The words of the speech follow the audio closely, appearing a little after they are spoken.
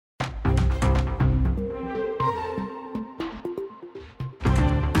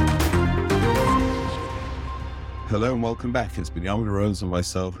Hello and welcome back. It's Benjamin Rose and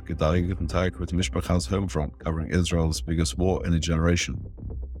myself, Gedali Guten Tag, with Mishpachas Homefront, covering Israel's biggest war in a generation.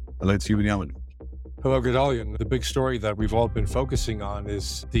 Hello to you, Benjamin. Hello, Gedalian. The big story that we've all been focusing on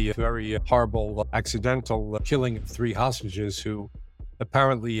is the very horrible accidental killing of 3 hostages who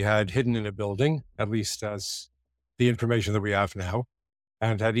apparently had hidden in a building, at least as the information that we have now,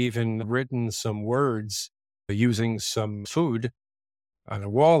 and had even written some words using some food on a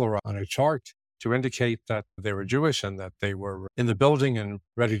wall or on a chart to indicate that they were Jewish and that they were in the building and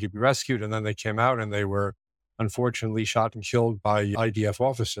ready to be rescued. And then they came out and they were unfortunately shot and killed by IDF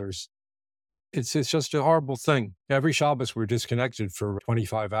officers. It's just a horrible thing. Every Shabbos, we're disconnected for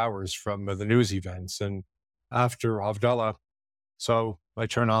 25 hours from the news events. And after Havdalah, so I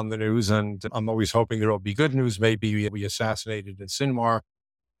turn on the news and I'm always hoping there will be good news. Maybe we assassinated a Sinwar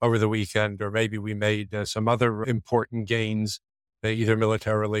over the weekend, or maybe we made some other important gains, either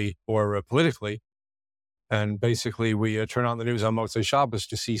militarily or politically. And basically, we turn on the news on Motzei Shabbos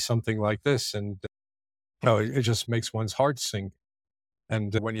to see something like this. And it just makes one's heart sink.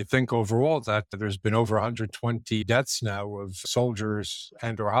 And when you think overall that there's been over 120 deaths now of soldiers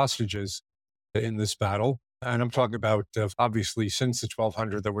and or hostages in this battle, and I'm talking about obviously since the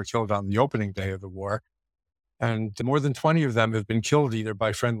 1,200 that were killed on the opening day of the war, and more than 20 of them have been killed either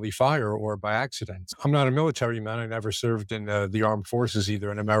by friendly fire or by accident. I'm not a military man. I never served in the armed forces,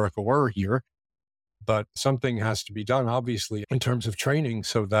 either in America or here. But something has to be done, obviously, in terms of training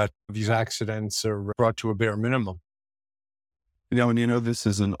so that these accidents are brought to a bare minimum. This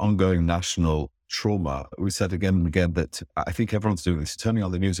is an ongoing national trauma. We said again and again that I think everyone's doing this, turning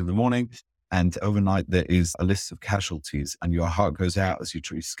on the news in the morning, and overnight there is a list of casualties and your heart goes out as you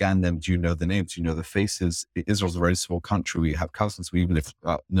scan them. Do you know the names? Do you know the faces? Israel's a very small country. We have cousins, even if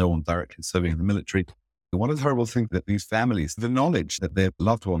no one directly serving in the military. One of the horrible things that these families, the knowledge that their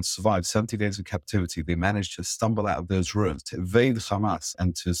loved ones survived 70 days of captivity, they managed to stumble out of those ruins, to evade Hamas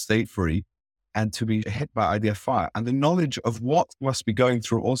and to stay free and to be hit by IDF fire. And the knowledge of what must be going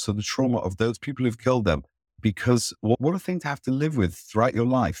through, also the trauma of those people who've killed them. Because what a thing to have to live with throughout your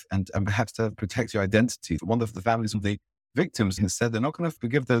life and perhaps to protect your identity. One of the families of the victims has said they're not going to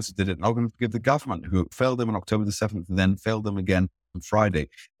forgive those who did it, not going to forgive the government who failed them on October the 7th and then failed them again on Friday.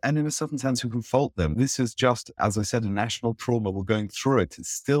 And in a certain sense, who can fault them? This is just, as I said, a national trauma. We're going through it.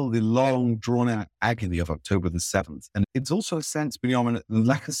 It's still the long, drawn-out agony of October the 7th. And it's also a sense, Benjamin,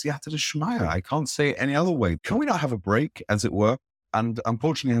 like a siyata d'shmaya. I can't say it any other way. Can we not have a break, as it were? And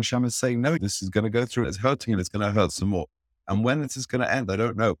unfortunately, Hashem is saying, no, this is going to go through. It's hurting and it's going to hurt some more. And when it is going to end, I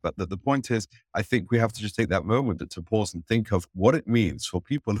don't know. But the point is, I think we have to just take that moment to pause and think of what it means for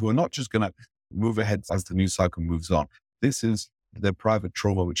people who are not just going to move ahead as the news cycle moves on. This is their private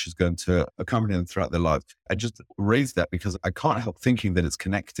trauma, which is going to accompany them throughout their lives. I just raised that because I can't help thinking that it's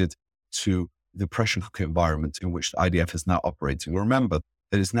connected to the pressure cooker environment in which the IDF is now operating. Remember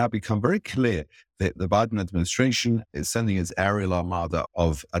that it's now become very clear that the Biden administration is sending its aerial armada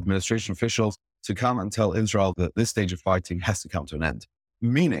of administration officials to come and tell Israel that this stage of fighting has to come to an end.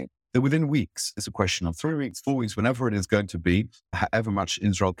 Meaning that within weeks, it's a question of 3 weeks, 4 weeks, whenever it is going to be, however much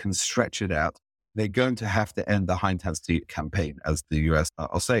Israel can stretch it out, they're going to have to end the high-intensity campaign, as the US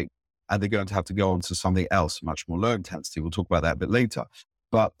are saying. And they're going to have to go on to something else, much more low intensity. We'll talk about that a bit later.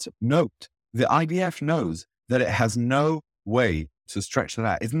 But note, the IDF knows that it has no way to stretch that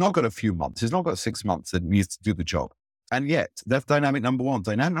out. It's not got a few months. It's not got 6 months that it needs to do the job. And yet, that's dynamic number one.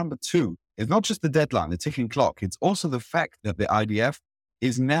 Dynamic number two is not just the deadline, the ticking clock. It's also the fact that the IDF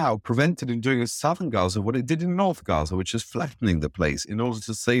is now prevented in doing in southern Gaza what it did in North Gaza, which is flattening the place in order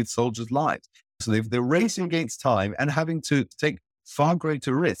to save soldiers' lives. So they're racing against time and having to take far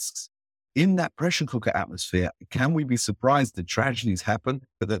greater risks in that pressure cooker atmosphere. Can we be surprised that tragedies happen,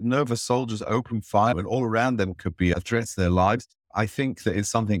 but that nervous soldiers open fire and all around them could be a threat to their lives? I think that is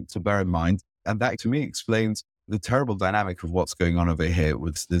something to bear in mind. And that, to me, explains the terrible dynamic of what's going on over here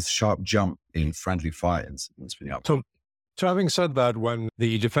with this sharp jump in friendly fire incidents. So having said that, when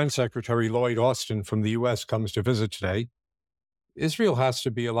the Defense Secretary Lloyd Austin from the U.S. comes to visit today, Israel has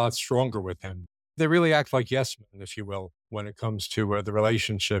to be a lot stronger with him. They really act like yes men, if you will, when it comes to the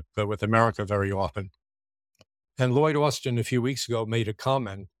relationship with America very often. And Lloyd Austin a few weeks ago made a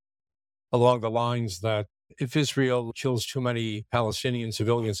comment along the lines that if Israel kills too many Palestinian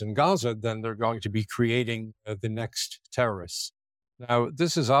civilians in Gaza, then they're going to be creating the next terrorists. Now,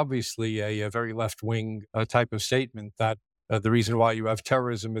 this is obviously a very left-wing type of statement that the reason why you have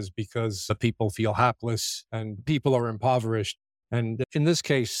terrorism is because people feel hapless and people are impoverished. And in this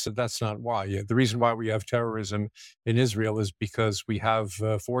case, that's not why. The reason why we have terrorism in Israel is because we have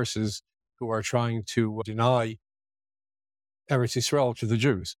forces who are trying to deny Eretz Yisrael to the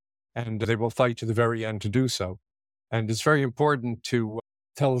Jews. And they will fight to the very end to do so. And it's very important to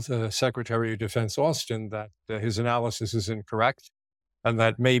tell the Secretary of Defense Austin that his analysis is incorrect and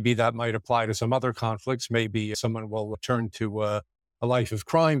that maybe that might apply to some other conflicts. Maybe someone will turn to a life of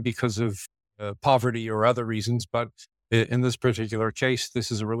crime because of poverty or other reasons. But in this particular case,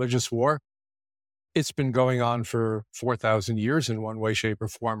 this is a religious war. It's been going on for 4,000 years in one way, shape, or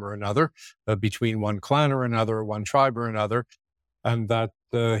form or another, between one clan or another, one tribe or another, and that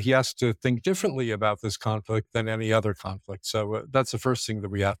he has to think differently about this conflict than any other conflict. So that's the first thing that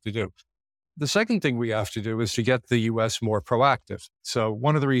we have to do. The second thing we have to do is to get the U.S. more proactive. So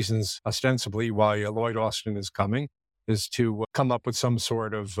one of the reasons, ostensibly, why Lloyd Austin is coming is to come up with some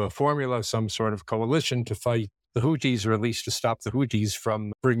sort of formula, some sort of coalition to fight the Houthis, or at least to stop the Houthis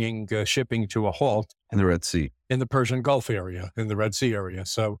from bringing shipping to a halt In the Red Sea. in the Persian Gulf area, in the Red Sea area.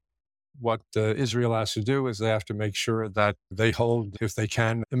 So what Israel has to do is they have to make sure that they hold, if they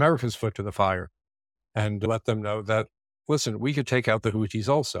can, America's foot to the fire and let them know that, listen, we could take out the Houthis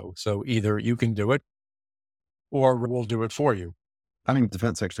also. So either you can do it or we'll do it for you. I mean,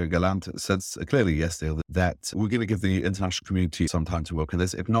 Defense Secretary Gallant said clearly yesterday that we're going to give the international community some time to work on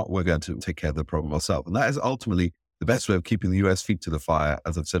this. If not, we're going to take care of the problem ourselves. And that is ultimately the best way of keeping the US feet to the fire,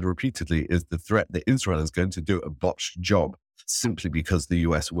 as I've said repeatedly, is the threat that Israel is going to do a botched job simply because the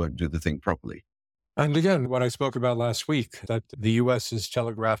US won't do the thing properly. And again, what I spoke about last week, that the U.S. is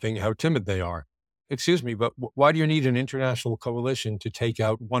telegraphing how timid they are. Excuse me, but why do you need an international coalition to take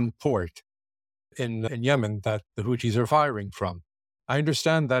out one port in Yemen that the Houthis are firing from? I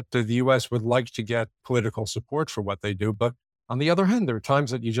understand that the U.S. would like to get political support for what they do, but on the other hand, there are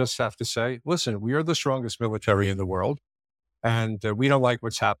times that you just have to say, listen, we are the strongest military in the world, and we don't like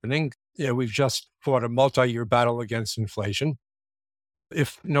what's happening. We've just fought a multi-year battle against inflation,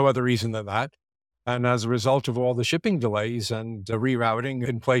 if no other reason than that. And as a result of all the shipping delays and rerouting,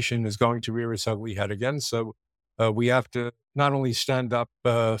 inflation is going to rear its ugly head again. So we have to not only stand up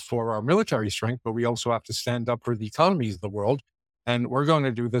for our military strength, but we also have to stand up for the economies of the world. And we're going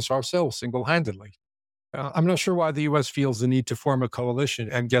to do this ourselves single-handedly. I'm not sure why the U.S. feels the need to form a coalition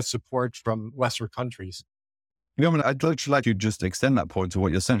and get support from lesser countries. You know, I mean, I'd literally like to just extend that point to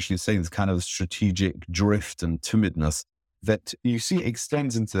what you're essentially saying, this kind of strategic drift and timidness that you see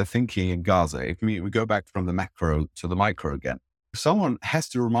extends into the thinking in Gaza. If we go back from the macro to the micro again, someone has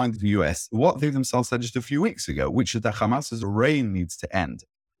to remind the US what they themselves said just a few weeks ago, which is that Hamas's reign needs to end.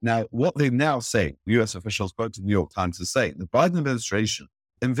 Now, what they now say, US officials quote the New York Times to say, the Biden administration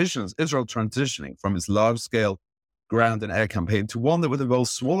envisions Israel transitioning from its large-scale ground and air campaign to one that would involve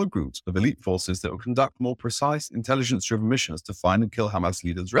smaller groups of elite forces that will conduct more precise, intelligence-driven missions to find and kill Hamas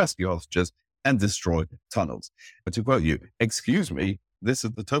leaders, rescue hostages, and destroy tunnels. But to quote you, excuse me, this is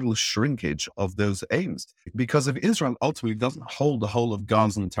the total shrinkage of those aims. Because if Israel ultimately doesn't hold the whole of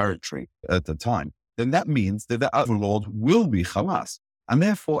Gazan territory at the time, then that means that the overlord will be Hamas. And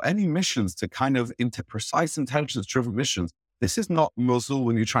therefore, any missions to kind of into precise intelligence-driven missions, this is not Mosul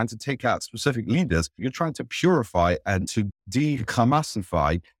when you're trying to take out specific leaders. You're trying to purify and to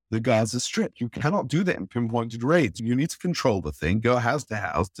de-Hamasify the Gaza Strip. You cannot do that in pinpointed raids. You need to control the thing, go house to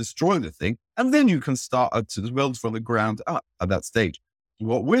house, destroy the thing, and then you can start to build from the ground up at that stage.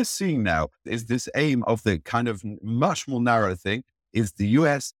 What we're seeing now is this aim of the kind of much more narrow thing is the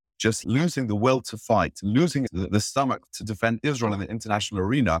US just losing the will to fight, losing the stomach to defend Israel in the international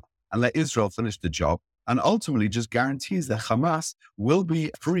arena and let Israel finish the job, and ultimately just guarantees that Hamas will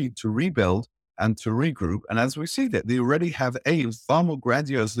be free to rebuild and to regroup. And as we see that, they already have aims far more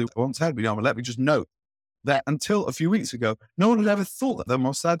grandiose than once had been. Let me just note that until a few weeks ago, no one had ever thought that the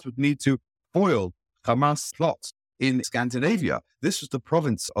Mossad would need to foil Hamas plots in Scandinavia. This was the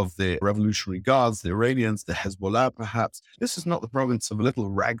province of the Revolutionary Guards, the Iranians, the Hezbollah, perhaps. This is not the province of a little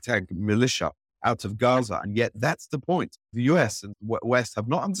ragtag militia out of Gaza. And yet that's the point. The US and West have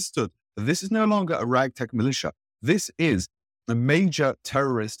not understood that this is no longer a ragtag militia. This is a major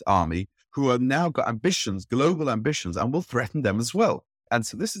terrorist army who have now got ambitions, global ambitions, and will threaten them as well. And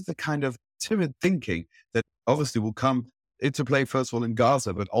so this is the kind of timid thinking that obviously will come into play, first of all, in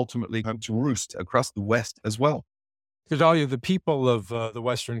Gaza, but ultimately come to roost across the West as well. Gedalia, the people of the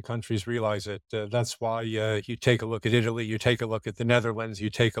Western countries realize it. That's why you take a look at Italy, you take a look at the Netherlands, you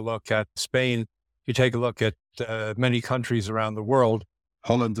take a look at Spain, you take a look at many countries around the world.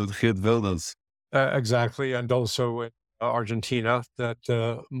 Holland and Geert Wilders. Exactly. And also Argentina,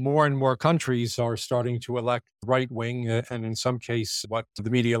 that more and more countries are starting to elect right-wing, and in some case, what the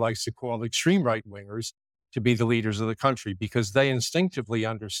media likes to call extreme right-wingers, to be the leaders of the country, because they instinctively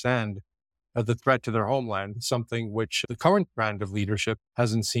understand the threat to their homeland, something which the current brand of leadership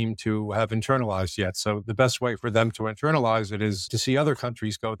hasn't seemed to have internalized yet. So the best way for them to internalize it is to see other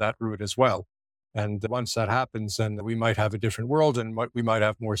countries go that route as well. And once that happens, then we might have a different world and we might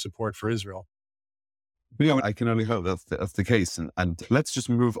have more support for Israel. Yeah, I can only hope that's the case. And let's just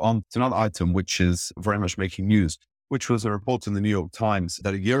move on to another item, which is very much making news, which was a report in the New York Times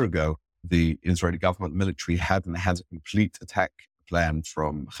that a year ago, the Israeli government military had a complete attack plan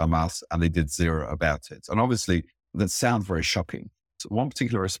from Hamas, and they did zero about it. And obviously, that sounds very shocking. So one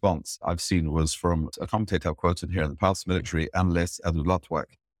particular response I've seen was from a commentator I've quoted here in the past, military analyst Edu Lotwak,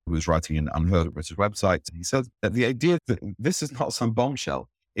 who was writing in Unheard, a British website. He said that the idea that this is not some bombshell,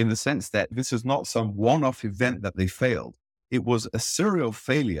 in the sense that this is not some one-off event that they failed. It was a serial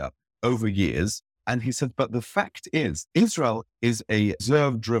failure over years. And he said, but the fact is, Israel is a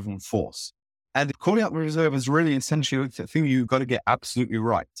reserve-driven force. And calling out the reserve is really essentially the thing you've got to get absolutely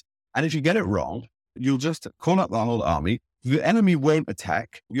right. And if you get it wrong, you'll just call up the whole army. The enemy won't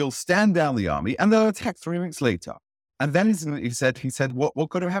attack. You'll stand down the army, and they'll attack 3 weeks later. And then he said, what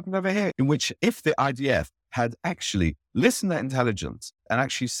could have happened over here? In which, if the IDF had actually listened to intelligence and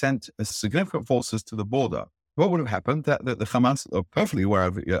actually sent significant forces to the border, what would have happened? That the Hamas are perfectly aware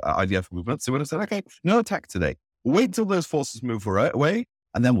of IDF movements. They would have said, okay, no attack today. Wait till those forces move away,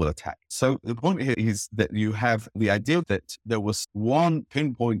 and then we'll attack. So the point here is that you have the idea that there was one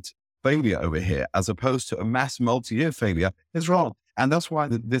pinpoint failure over here, as opposed to a mass multi-year failure, is wrong. And that's why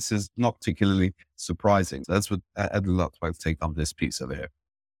this is not particularly surprising. So that's what I'd love to take on this piece over here.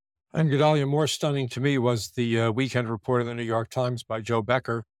 And Gedalia, more stunning to me was the weekend report in the New York Times by Joe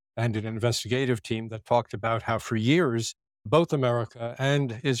Becker and an investigative team that talked about how for years, both America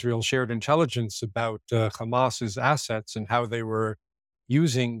and Israel shared intelligence about Hamas's assets and how they were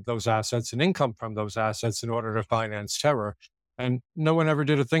using those assets and income from those assets in order to finance terror. And no one ever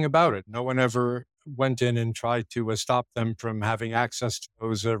did a thing about it. No one ever went in and tried to stop them from having access to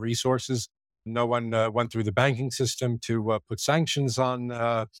those resources. No one went through the banking system to put sanctions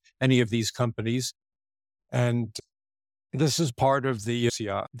on any of these companies. And this is part of the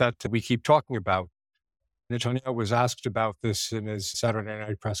that we keep talking about. Netanyahu was asked about this in his Saturday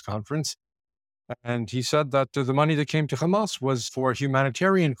night press conference. And he said that the money that came to Hamas was for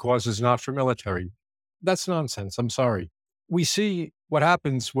humanitarian causes, not for military. That's nonsense. I'm sorry. We see what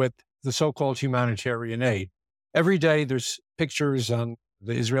happens with the so-called humanitarian aid. Every day there's pictures on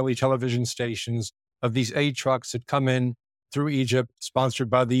the Israeli television stations of these aid trucks that come in through Egypt, sponsored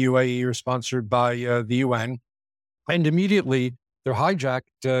by the UAE or sponsored by the UN. And immediately they're hijacked.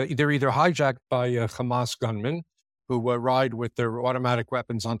 They're either hijacked by Hamas gunmen who ride with their automatic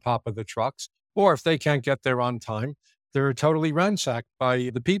weapons on top of the trucks, or if they can't get there on time, they're totally ransacked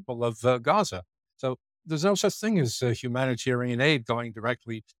by the people of Gaza. So there's no such thing as humanitarian aid going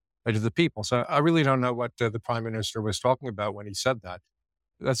directly to the people. So I really don't know what the prime minister was talking about when he said that.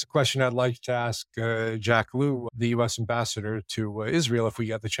 That's a question I'd like to ask Jack Lew, the U.S. ambassador to Israel, if we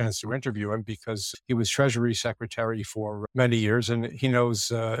get the chance to interview him, because he was Treasury Secretary for many years, and he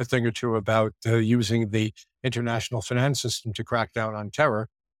knows a thing or two about using the international finance system to crack down on terror.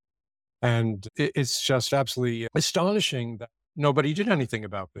 And it's just absolutely astonishing that nobody did anything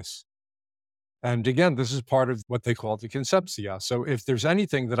about this. And again, this is part of what they call the concepcia. So if there's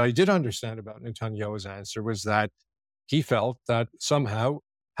anything that I did understand about Netanyahu's answer was that he felt that somehow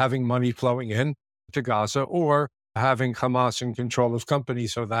having money flowing in to Gaza or having Hamas in control of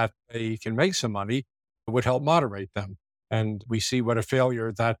companies so that they can make some money would help moderate them. And we see what a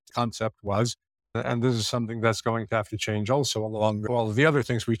failure that concept was. And this is something that's going to have to change also, along with all of the other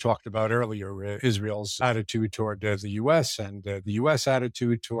things we talked about earlier, Israel's attitude toward the U.S. and the U.S.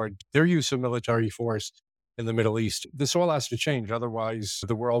 attitude toward their use of military force in the Middle East. This all has to change. Otherwise,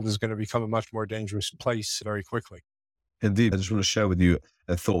 the world is going to become a much more dangerous place very quickly. Indeed. I just want to share with you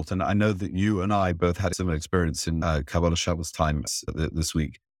a thought. And I know that you and I both had similar experience in Kabbalah Shabbos time this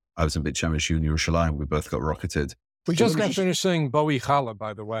week. I was in Beit Shemesh, you in Yerushalayim. We both got rocketed. We just got finished saying Bowie Challah,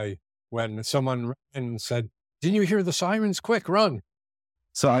 by the way, when someone ran and said, "Didn't you hear the sirens? Quick, run."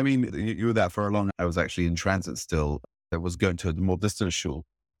 So, I mean, you were there for a long. I was actually in transit still. I was going to a more distant shul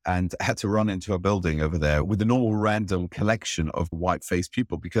and had to run into a building over there with a normal random collection of white-faced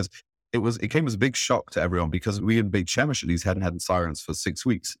people, because it came as a big shock to everyone, because we in Beit Shemesh at least hadn't had sirens for 6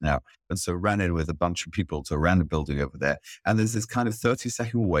 weeks now. And so ran in with a bunch of people to a random building over there. And there's this kind of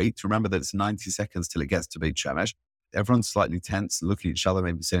 30-second wait. Remember that it's 90 seconds till it gets to Beit Shemesh. Everyone's slightly tense, looking at each other,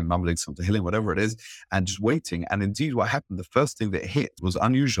 maybe saying, mumbling something, Tehillim, whatever it is, and just waiting. And indeed what happened, the first thing that hit was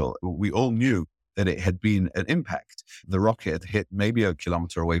unusual. We all knew that it had been an impact. The rocket had hit maybe a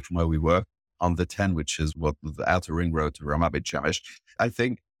kilometer away from where we were on the 10, which is what the outer ring road to Ramat Beit Shemesh. I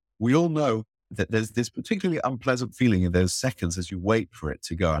think we all know that there's this particularly unpleasant feeling in those seconds as you wait for it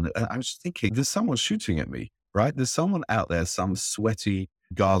to go. And I was thinking, there's someone shooting at me, right? There's someone out there, some sweaty,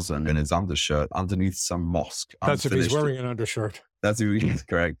 Gaza in his undershirt underneath some mosque. That's if he's Unfinished. wearing an undershirt. That's who he is,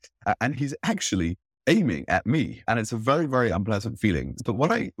 correct. And he's actually aiming at me. And it's a very, very unpleasant feeling. But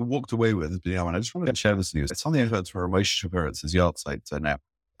what I walked away with, and I just wanted to share this news. It's something I heard from Ramesh Shapiro. It's his yard site now.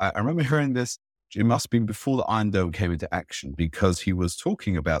 I remember hearing this. It must have been before the Iron Dome came into action, because he was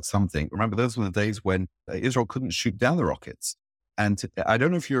talking about something. Remember, those were the days when Israel couldn't shoot down the rockets. And I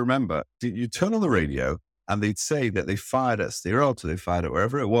don't know if you remember, you turn on the radio and they'd say that they fired at Sderot, or they fired at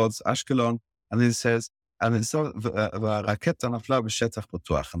wherever it was, Ashkelon, and then it says, and then the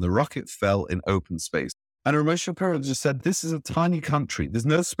rocket fell in open space. And Ramesh Shapiro just said, this is a tiny country. There's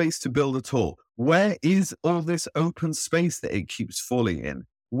no space to build at all. Where is all this open space that it keeps falling in?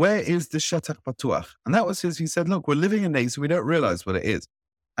 Where is the Shetach Patuach? And that was he said, look, we're living in Nace, we don't realize what it is.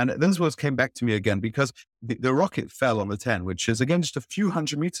 And those words came back to me again, because the rocket fell on the 10, which is again just a few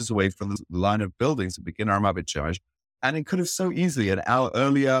hundred meters away from the line of buildings that begin Armabit Charge. And it could have so easily, an hour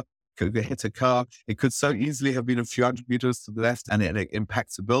earlier, could hit a car. It could so easily have been a few hundred meters to the left, and it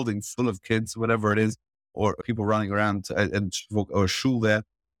impacts a building full of kids, whatever it is, or people running around or a shul there.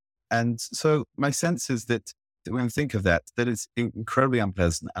 And so my sense is that when we think of that it's incredibly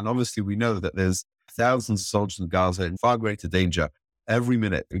unpleasant. And obviously we know that there's thousands of soldiers in Gaza in far greater danger every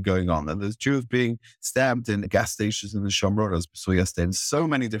minute going on. And there's Jews being stabbed in gas stations in the Shomron, as we saw yesterday, and so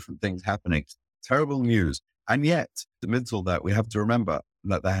many different things happening. Terrible news. And yet, amidst all that, we have to remember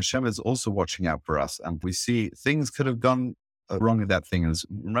that the Hashem is also watching out for us. And we see things could have gone wrong in that thing. And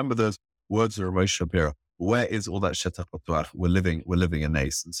remember those words of Ramesh Shapiro. Where is all that Shetach Patuach? We're living in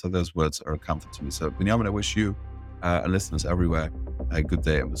Nace. And so those words are a comfort to me. So, Binyamin, I wish you and listeners everywhere a good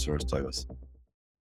day and Besuras Tovos.